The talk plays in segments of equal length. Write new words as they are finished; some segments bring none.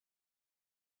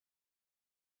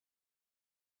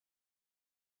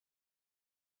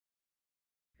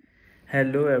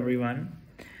Hello everyone.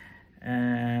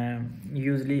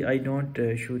 Usually I don't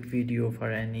shoot video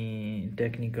for any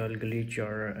technical glitch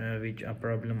or which a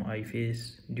problem I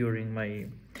face during my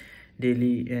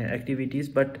daily activities,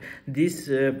 but this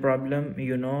problem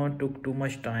took too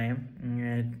much time,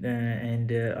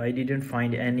 and I didn't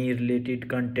find any related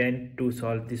content to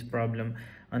solve this problem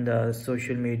on the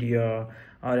social media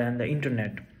or on the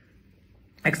internet,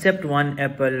 except one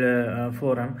Apple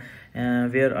forum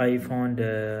where I found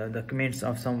the comments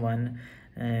of someone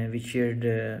which shared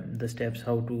the steps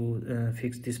how to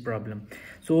fix this problem.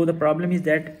 So the problem is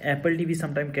that Apple TV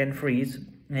sometimes can freeze,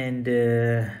 and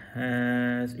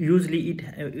usually it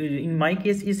in my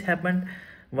case is happened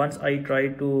once I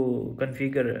tried to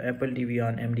configure Apple TV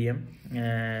on MDM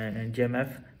and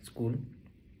Jamf School.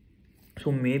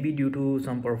 So maybe due to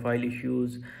some profile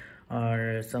issues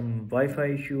or some Wi-Fi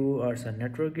issue or some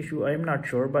network issue, I am not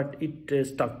sure, but it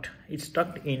stuck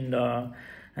in the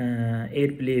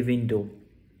AirPlay window.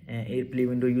 AirPlay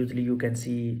window, usually you can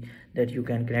see that you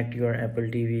can connect your Apple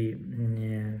TV,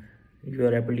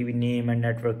 your Apple TV name and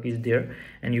network is there,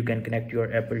 and you can connect your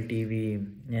Apple TV,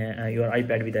 your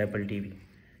iPad with Apple TV.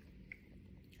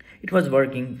 It was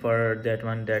working for that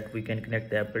one, that we can connect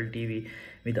the Apple TV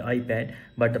with the iPad,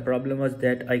 but the problem was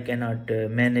that I cannot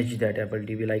manage that Apple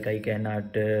TV. Like I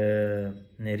cannot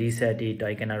reset it,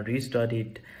 I cannot restart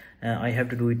it. I have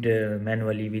to do it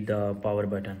manually with the power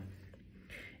button,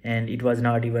 and it was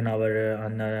not even our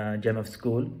on Jamf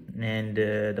School, and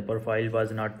the profile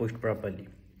was not pushed properly.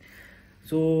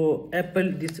 So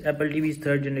this Apple TV is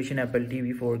third generation Apple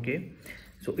TV 4K.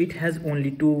 So it has only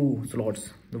two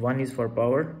slots. The one is for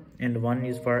power and one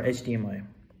is for HDMI.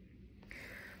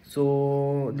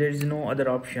 So there is no other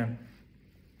option.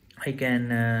 I can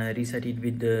reset it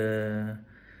with the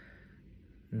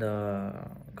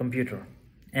computer,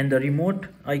 and the remote,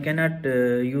 I cannot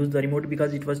use the remote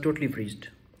because it was totally freezed.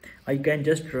 I can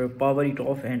just power it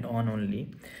off and on only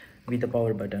with the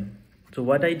power button. So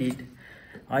what I did,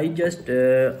 I just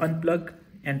unplug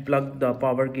and plug the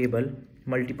power cable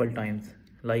multiple times,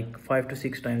 like 5 to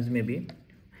 6 times maybe.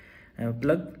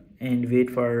 Plug and wait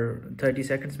for 30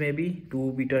 seconds maybe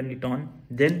to be turned it on,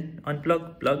 then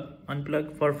unplug, plug,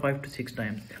 unplug for 5 to 6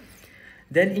 times.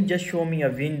 Then it just show me a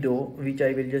window which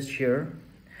I will just share,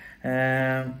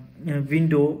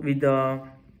 window with the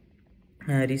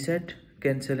reset,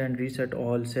 cancel and reset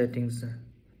all settings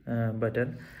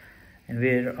button, and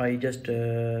where I just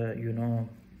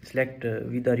select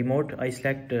with the remote, I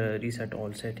select reset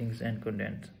all settings and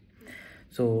contents.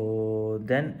 So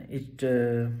then it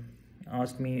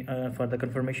asked me for the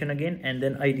confirmation again, and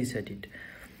then I reset it.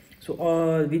 So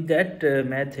with that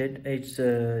method, it's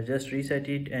just reset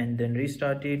it and then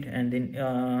restart it, and then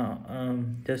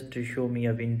just to show me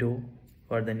a window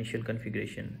for the initial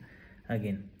configuration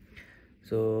again.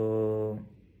 So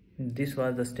this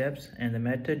was the steps and the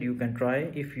method you can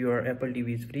try if your Apple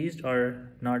TV is freezed or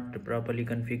not properly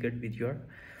configured with your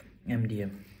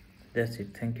MDM. That's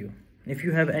it. Thank you. If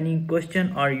you have any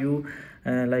question, or you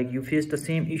you face the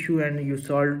same issue and you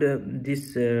solved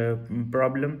this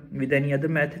problem with any other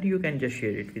method, you can just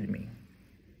share it with me.